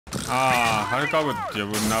ああ、ハルカブって呼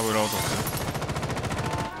ぶナブラ落と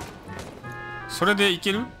す。それでい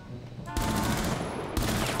ける？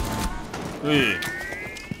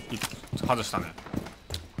外したね。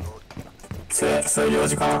それ領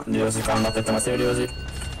事館なってってますよ、領事。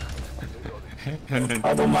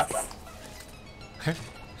あ、どんまい。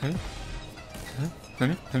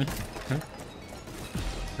何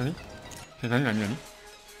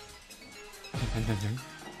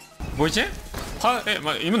ボイチェン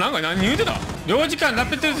は、今何言うてた？領事館ラッ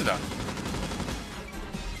ペって言ってた？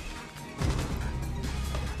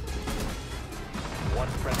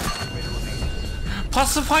パ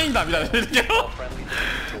スファインダーみたいなの出てるけど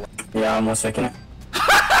いやー、申し訳ない。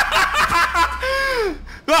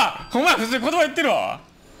うわ、お前普通に言葉言ってるわ。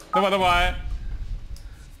どこ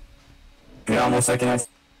いやー、申し訳ないです。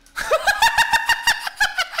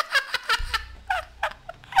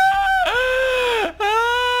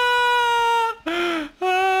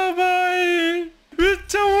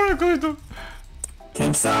ケ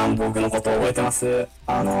ンキさん、僕のこと覚えてます？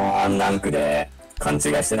アンランクで勘違い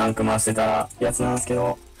してランク回してたやつなんですけ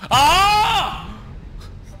ど。ああ、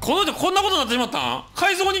この人こんなことになってしまったん？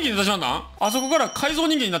改造人間になってしまったん？あそこから改造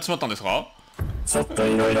人間になってしまったんですか？ちょっと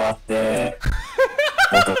いろいろあって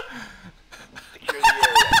僕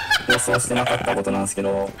予想してなかったことなんですけ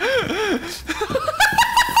ど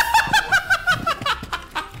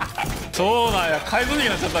そうなんや、改造人間に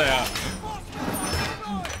なっちゃったんや。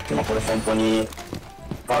今これ本当に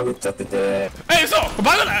バグっちゃってて。嘘、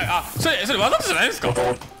バグない？あ、それわざとじゃないんですか？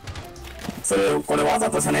これわざ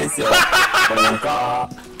とじゃないですよ。これなんか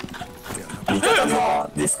味方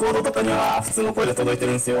のディスコードとかには普通の声で届いて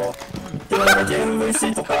るんですよ。でもなんかゲーム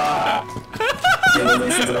VC とか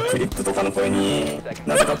クリップとかの声に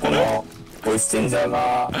なぜかこのボイスチェンジャー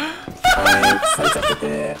が反映されちゃって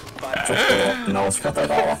て、ちょっと直し方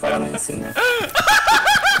がわからないんですよね。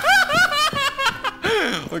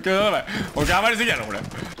オッケー、あまりすぎやろこれ。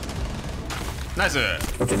ナイス。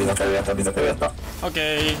オッケー、ビザカヨやった。オッケ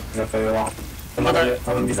ー。ビザカヨはまだ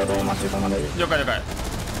多分ビザどう待ってるかまだいい。了解。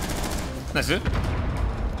ナイス。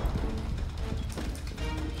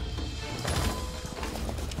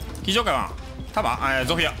非常階は多分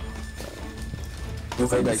ゾフィア。了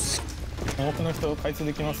解です。僕の人開通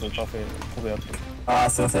できます？カフェここやって。ああ、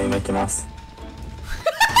すいません、今行きます。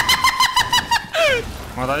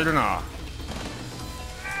まだいるな。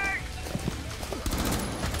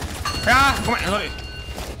いやー、ごめん、そ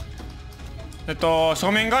れ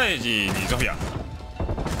正面ガレージにゾフィア。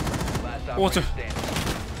おお、ちょ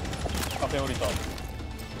カフェ降りた。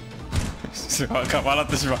笑っ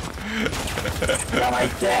てしまう。やばいっ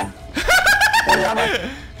て。やばい。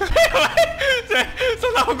そ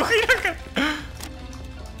んな報告いらんから。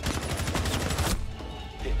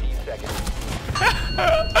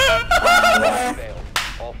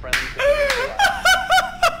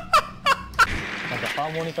なんかハ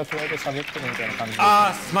ーモニカ加えて喋ってるみたいな感じで。あ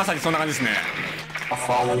あ、まさにそんな感じですね。ハ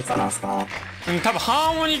ーモニカなんすか？うん、多分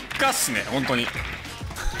ハーモニカっすね、本当に。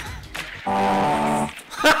ああ、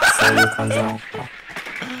そういう感じなのか。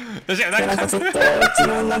なんかちょっと自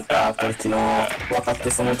分なんかこれ昨日分かって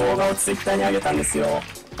その動画をツイッターに上げたんですよ。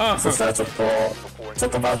そしたらちょっと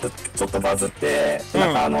バズって、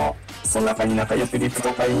なんかその中になんかよくリプ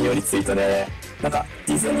とか引用リツイートでなんか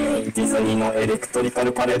ディズニーのエレクトリカ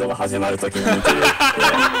ルパレードが始まるときに見てる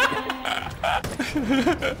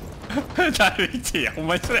ってだるいってや、ほん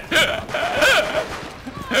まにそれい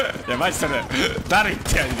やマジそれだるいっ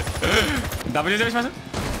てやるんだ。 W でします。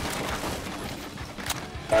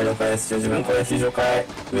了解です。自分これ非常階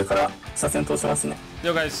上から左遷通しますね。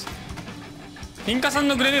了解です。フィンカさん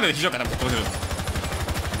のグレネードで非常階多分通せる。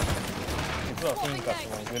実はフィンカス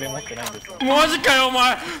もグレ持ってないんですよ。マジかよお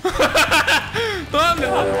前なんで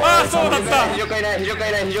だ。ああ、そうだった。非常階ない。オッケ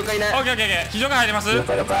ー非常階入ります。了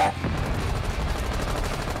解。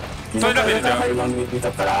非常階上から入るの見と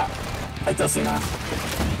くから入ってほしいな。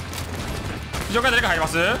非常階誰か入りま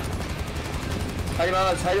す。入りま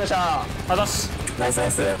した。あざっす。ナイス。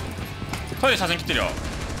トイレ写真切ってるよ。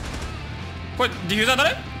これディフューザー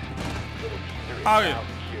誰？あ、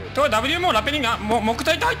これ W もラペリンが木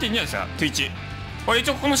体って入っていいんじゃないですか。Twitch これ一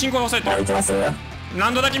応ここの進行で押さえてる。いきます。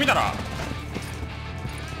何度だけ見たら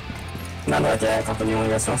何度だけ確認お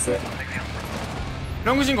願いします。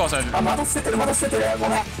ロング進行押さえてる。あ、窓捨ててる。ご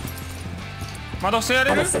めん。窓捨てや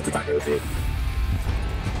れる？窓捨ててた。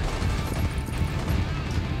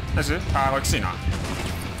ナイス。あー、これきついな。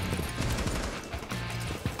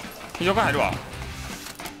非常階入るわ。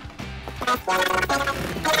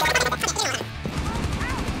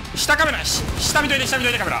下カメラ、下見といてカ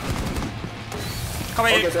メラ。かわ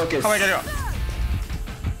いい。かわいいやるよ。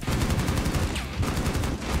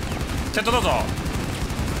セットどうぞ。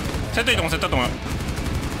セットいいと思う、セットいいと思う。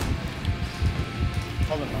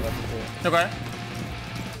多分流れて了解。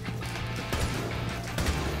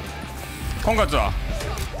今月は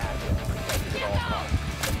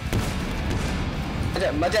待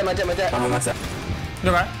て待て待て待て。あ、待て。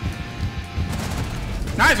了解。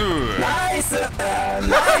ナイスナイスナイ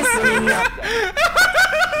スみんな。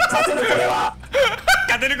勝てるこれは。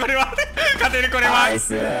勝てるこれは。勝てるこれは。ナイ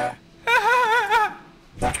ス。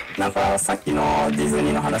なんかさっきのディズ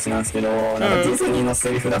ニーの話なんですけど、なんかディズニーの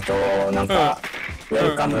セリフだとなんか、ウ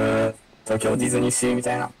ェルカム東京ディズニーシーみ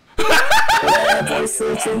たいな。これボイ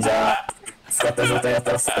スチェンジャー使った状態やっ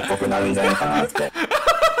たらそっぽくなるんじゃないかなって。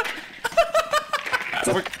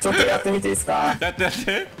ちょっとやってみていいですか？やってやっ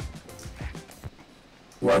て。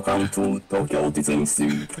Welcome to 東京ディズニーシ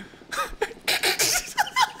ー。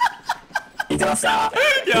似てました？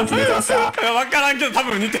元気似てました？分からんけど多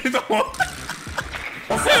分似てると思う。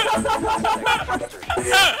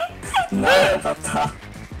ならよかった。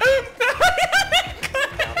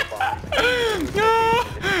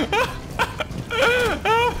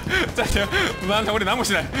なんだ俺何も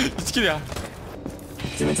しない。1キルや。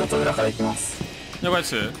自分ちょっと裏から行きます。了解で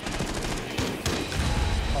す。さ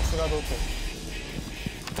すがどこ。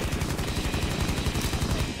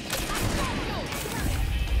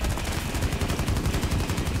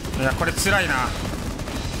いやこれ辛いな。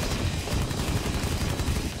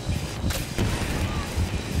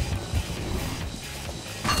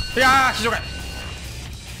いやー非常階、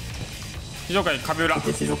非常階壁裏。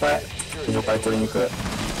非常階取りに行く。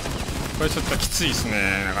これちょっときついです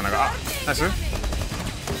ね、なかなか。あ、ナイス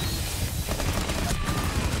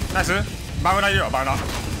ナイス。バウラいるよ、バウラ。あ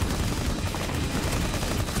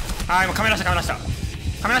ー今カメラ下カメラ下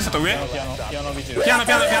カメラ下と上。ピアノビジル。ピアノ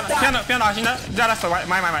走んだ。じゃあラスト前。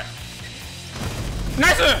ナ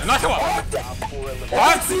イスナイスわ。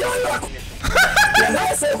あ、強いわ。いや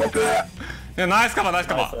ナイスよ僕。いやナイスカバーナイス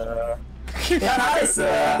カバー。いやナイス。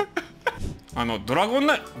ドラゴン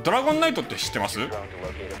ナイトって知ってます？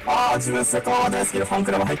ああ、自分セカは大好きでファン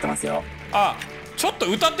クラブ入ってますよ。あ、ちょっと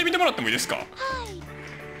歌ってみてもらってもいいですか？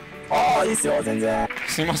ああ、いいっすよ全然。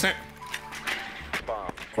すいません。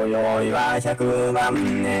今宵は100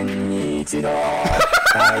万年に一度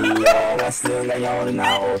太陽が沈んだ夜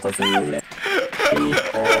な訪れフ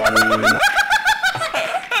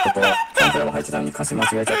ァンクラブ入ってたのに歌詞間違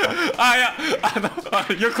えちゃった。あ、いや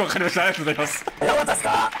よくわかりました。ありがとうございます。よかったっす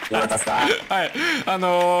か？よかったっすか？はい、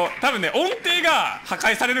多分ね音程が破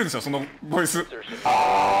壊されるんですよ、そのボイス。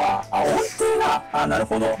ああ、音程が。あ、なる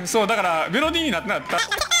ほど。そうだからメロディーになってなかった。ち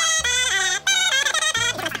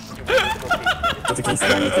ょっとケンキさん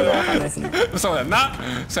が似てるかわかんないですね。そうやな、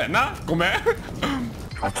そうやな、ごめん。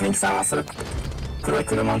あ、ケンキさんはそれ黒い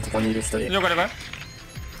車のとこにいる一人。了解了解。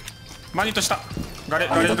マニットしたガレ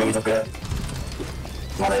見とく。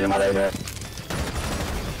まだいる。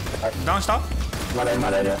ダウンした。まだいる。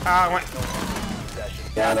あーごめん。い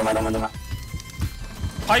やどま。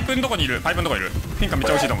パイプのとこにいる。ピンカめっ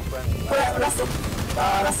ちゃ美味しいと思う。これラスト。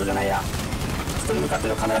あーラストじゃないや。一人向かって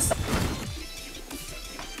るカメラ下。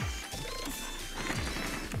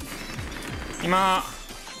今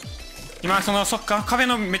そっか壁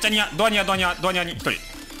のめっちゃドアニアに一人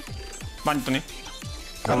バンディットね。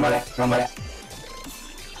頑張れ。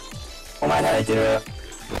お前ならいける。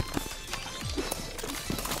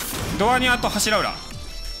ドアニアと柱裏。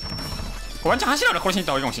ワンチャン柱裏殺しに行っ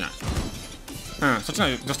た方がいいかもしれない。うん、そっちの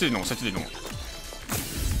女子でいいのも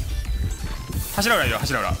柱裏いるよ、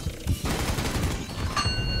柱裏。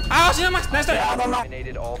あー死にました。ナイストライ。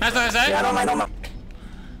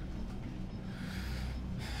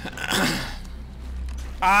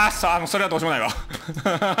もうそれはどうしようもないわ。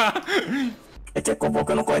結構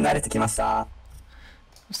僕の声慣れてきました。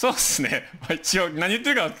そうっすね。一応何言っ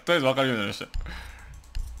てるかとりあえず分かるようになりまし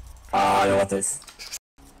た。ああ、よかったです。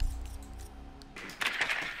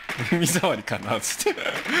耳障りかなっつって。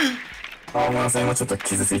ああ、ごめんなさい、今ちょっと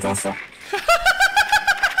傷ついてました。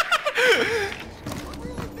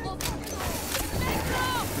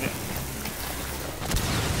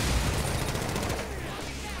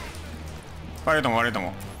悪いとも。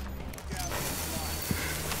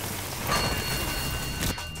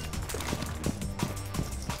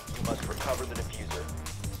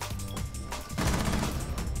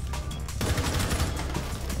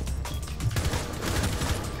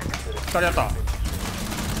2人やった。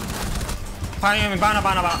パインバー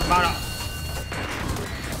ナララ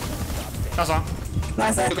ストナ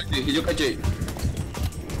イス。非常回注。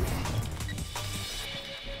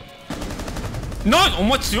お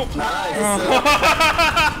前強っ。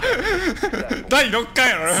第6回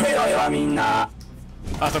やろ。強いわみんな。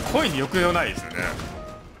あと恋に抑揚ないですよね。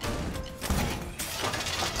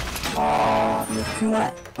うま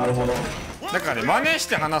い。なるほど。だからね、真似し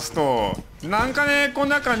て話すとなんかね、こん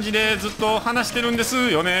な感じでずっと話してるんです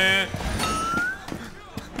よね。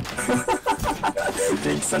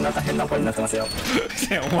元気さんなんか変な声になってますよ。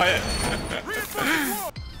お前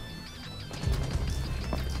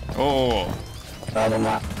おおあ、どう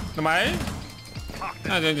も。うまい。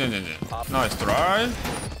あ、全然ナイストライ。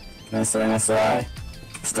ナイストライナイストライ。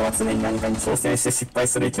人は常に何かに挑戦して失敗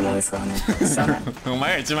する生き物ですからね。知らない。お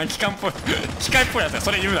前が一番機械っぽいやつや。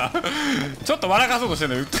それ言うな。ちょっと笑かそうとして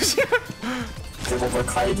るのうっとしい。結構これ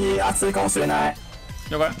会議熱いかもしれない。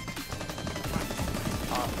了解。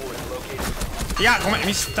いやごめん、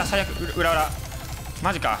ミスった。最悪。裏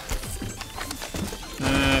マジか。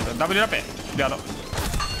ダブルラペビアード。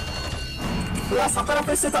うわ、逆ラ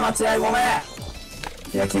ペしてたな。違いごめん。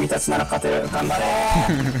いや、君たちなら勝てる。頑張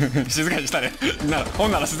れ。静かにしたね。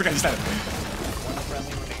本なら静かにしたね。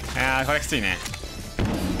これきついね。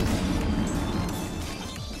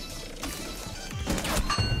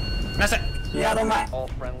ナイス。いや、どうまい。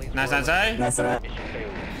ナイスナイスナイスね。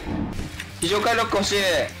非常回ロック欲しい。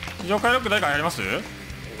非常回ロック誰かやります？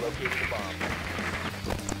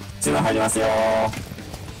自分入りますよ。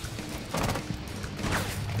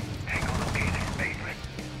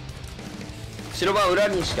白番裏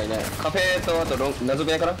にしかいない。カフェとあと謎部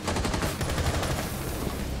屋かな。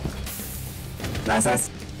ナイスナイ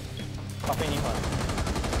ス。カフェにフ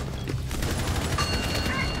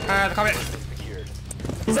壁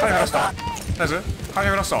非常にラスト。ナイス。壁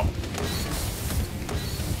ラスト。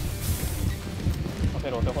カフ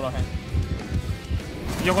ェローどこらへん。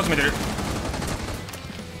横詰めてる。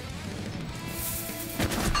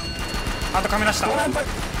あと壁出した。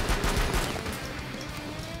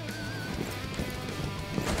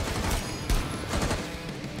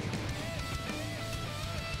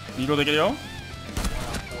リードできるよ。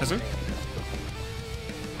ナイス。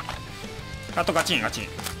あとガチン。オッケ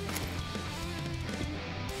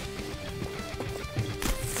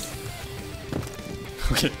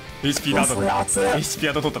ー。HP ダート。HP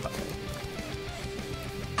ダート取った。どう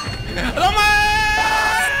も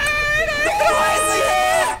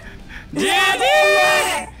ー。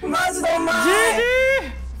GG。マジでうま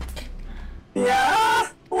い。いや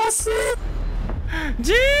ー、惜しい。GG。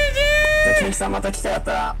じゃあ、ケンキさんまた機会あっ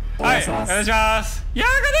たらお願いします。お願いします。いやー、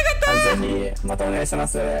勝てなかった。ぜひまたお願いしま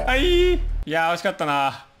す。はい。いやー、惜しかった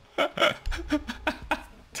な。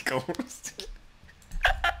てかおもろすぎ。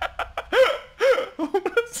おもろ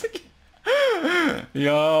すぎ。い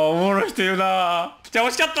やー、おもろい人いるな。じゃあ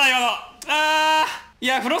惜しかったな今の。い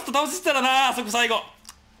やフロスト倒してたらな、そこ最後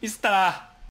ミスったな。